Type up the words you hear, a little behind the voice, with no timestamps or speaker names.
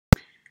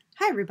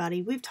Hi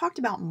everybody, we've talked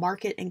about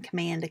market and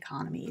command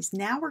economies.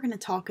 Now we're going to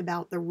talk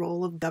about the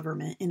role of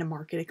government in a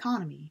market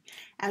economy.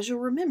 As you'll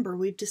remember,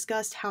 we've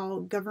discussed how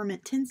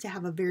government tends to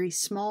have a very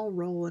small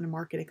role in a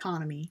market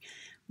economy,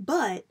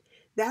 but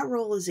that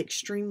role is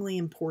extremely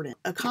important.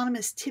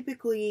 Economists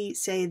typically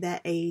say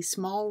that a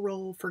small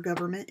role for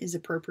government is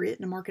appropriate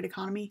in a market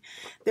economy.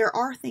 There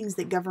are things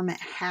that government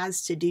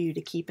has to do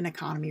to keep an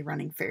economy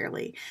running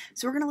fairly.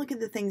 So we're going to look at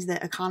the things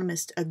that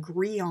economists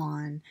agree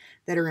on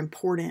that are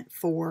important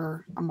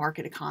for a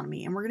market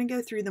economy, and we're going to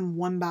go through them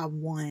one by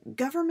one.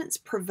 Governments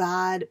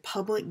provide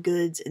public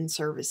goods and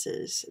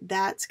services.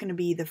 That's going to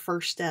be the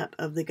first step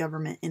of the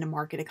government in a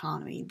market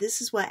economy.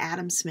 This is what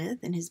Adam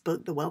Smith, in his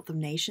book The Wealth of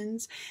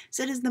Nations,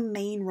 said is the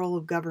main role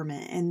of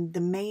government, and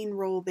the main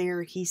role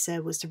there, he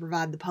said, was to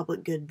provide the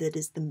public good that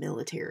is the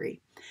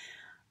military.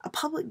 A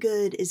public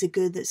good is a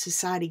good that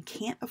society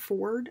can't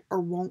afford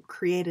or won't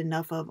create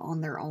enough of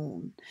on their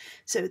own.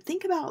 So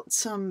think about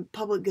some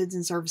public goods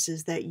and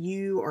services that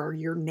you or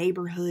your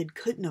neighborhood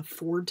couldn't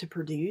afford to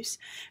produce,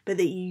 but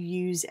that you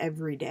use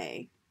every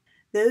day.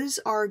 Those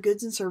are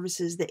goods and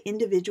services that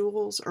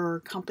individuals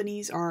or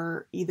companies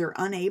are either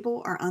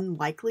unable or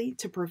unlikely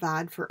to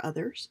provide for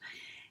others.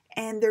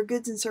 And they're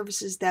goods and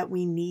services that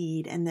we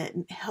need and that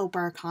help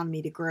our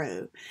economy to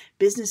grow.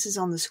 Businesses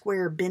on the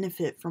square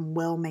benefit from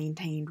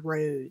well-maintained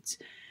roads.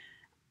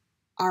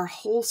 Our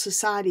whole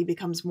society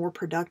becomes more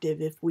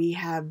productive if we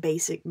have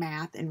basic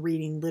math and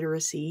reading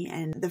literacy.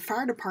 And the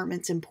fire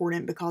department's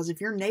important because if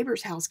your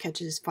neighbor's house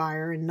catches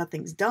fire and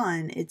nothing's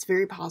done, it's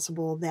very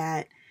possible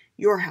that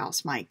your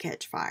house might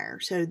catch fire.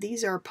 So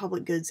these are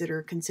public goods that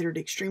are considered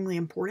extremely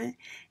important,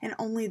 and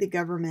only the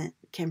government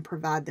can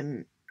provide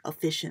them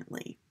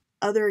efficiently.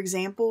 Other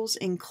examples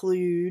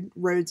include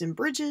roads and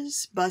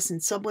bridges, bus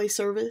and subway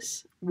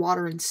service,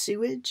 water and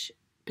sewage,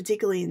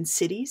 particularly in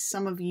cities.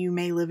 Some of you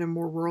may live in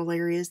more rural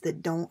areas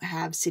that don't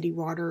have city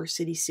water or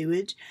city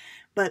sewage,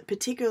 but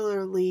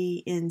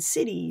particularly in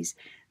cities,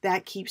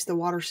 that keeps the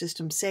water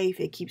system safe.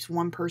 It keeps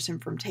one person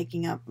from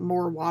taking up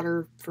more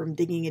water from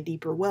digging a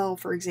deeper well,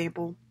 for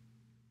example.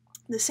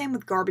 The same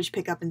with garbage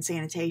pickup and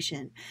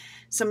sanitation.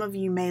 Some of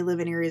you may live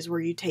in areas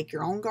where you take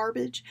your own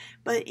garbage,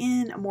 but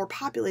in a more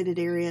populated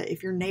area,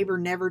 if your neighbor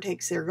never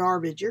takes their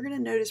garbage, you're going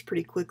to notice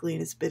pretty quickly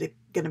and it's going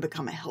to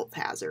become a health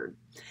hazard.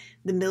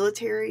 The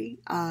military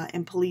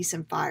and police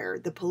and fire.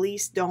 The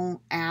police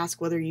don't ask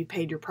whether you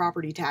paid your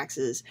property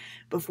taxes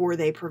before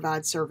they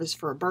provide service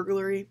for a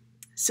burglary.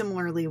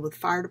 Similarly with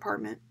fire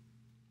department.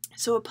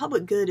 So a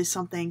public good is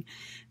something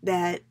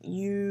that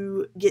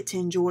you get to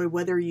enjoy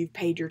whether you've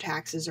paid your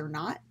taxes or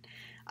not.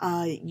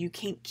 You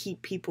can't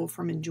keep people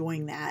from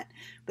enjoying that,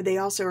 but they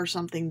also are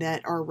something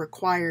that are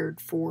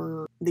required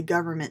for the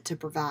government to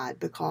provide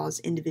because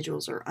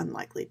individuals are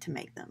unlikely to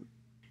make them.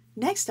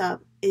 Next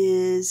up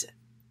is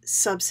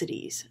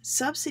subsidies.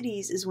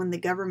 Subsidies is when the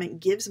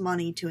government gives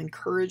money to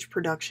encourage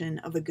production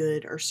of a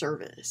good or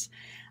service.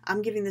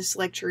 I'm giving this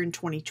lecture in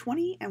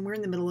 2020 and we're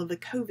in the middle of a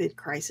COVID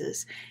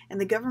crisis, and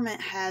the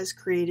government has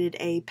created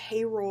a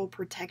Payroll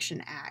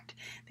Protection Act.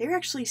 They're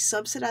actually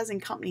subsidizing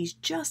companies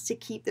just to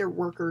keep their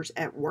workers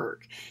at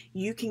work.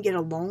 You can get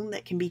a loan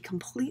that can be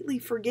completely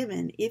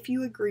forgiven if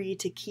you agree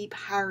to keep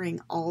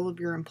hiring all of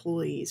your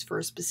employees for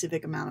a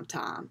specific amount of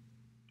time.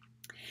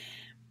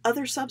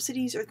 Other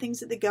subsidies are things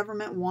that the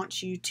government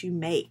wants you to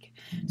make.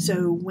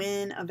 So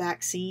when a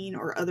vaccine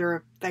or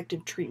other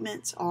effective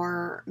treatments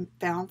are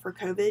found for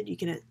COVID, you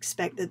can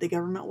expect that the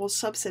government will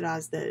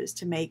subsidize those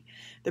to make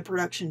the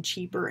production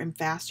cheaper and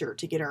faster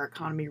to get our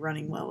economy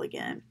running well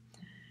again.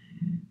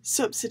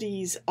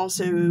 Subsidies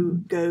also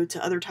go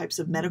to other types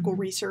of medical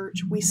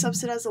research. We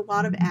subsidize a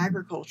lot of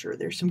agriculture.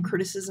 There's some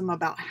criticism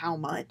about how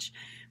much,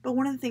 but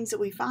one of the things that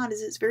we find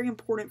is it's very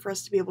important for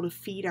us to be able to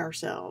feed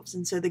ourselves,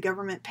 and so the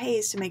government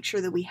pays to make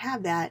sure that we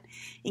have that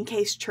in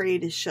case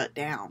trade is shut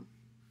down.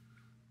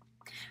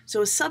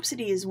 So a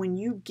subsidy is when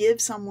you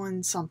give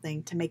someone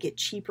something to make it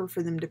cheaper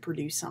for them to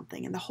produce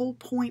something. And the whole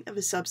point of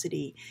a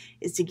subsidy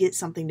is to get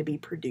something to be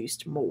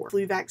produced more.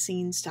 Flu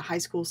vaccines to high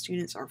school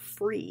students are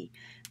free.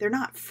 They're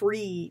not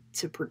free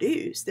to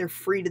produce. They're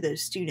free to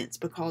those students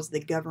because the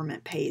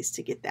government pays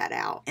to get that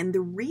out. And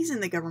the reason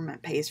the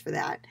government pays for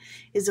that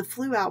is a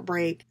flu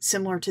outbreak,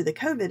 similar to the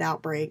COVID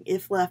outbreak,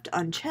 if left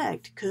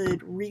unchecked,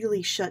 could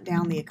really shut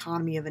down the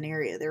economy of an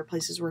area. There are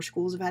places where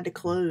schools have had to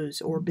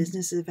close or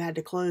businesses have had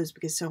to close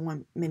because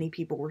many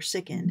people were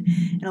sickened,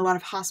 and a lot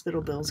of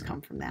hospital bills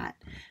come from that.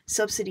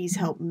 Subsidies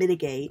help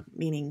mitigate,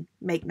 meaning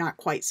make not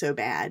quite so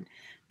bad,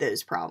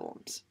 those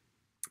problems.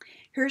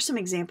 Here are some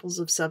examples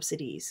of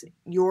subsidies.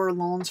 Your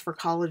loans for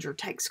college or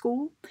tech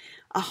school.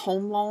 A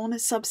home loan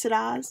is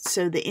subsidized,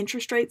 so the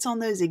interest rates on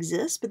those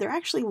exist, but they're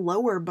actually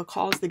lower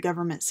because the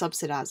government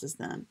subsidizes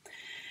them.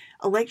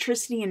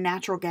 Electricity and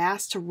natural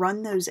gas, to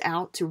run those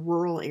out to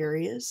rural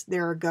areas.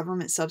 There are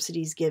government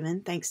subsidies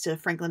given, thanks to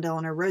Franklin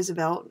Delano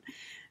Roosevelt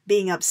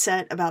being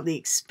upset about the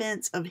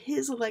expense of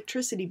his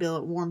electricity bill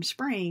at Warm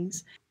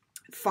Springs.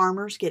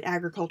 Farmers get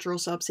agricultural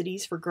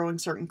subsidies for growing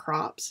certain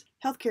crops.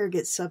 Healthcare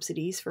gets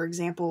subsidies. For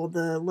example,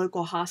 the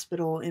local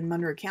hospital in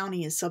Monroe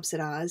County is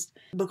subsidized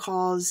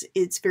because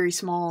it's very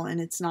small and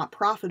it's not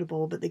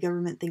profitable, but the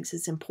government thinks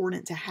it's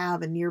important to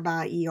have a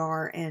nearby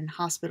ER and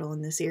hospital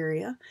in this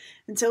area,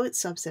 and so it's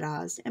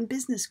subsidized. And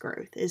business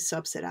growth is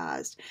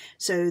subsidized.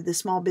 So the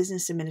Small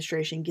Business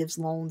Administration gives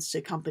loans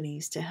to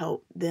companies to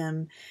help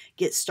them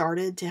get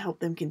started, to help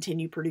them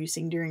continue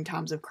producing during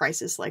times of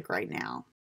crisis like right now.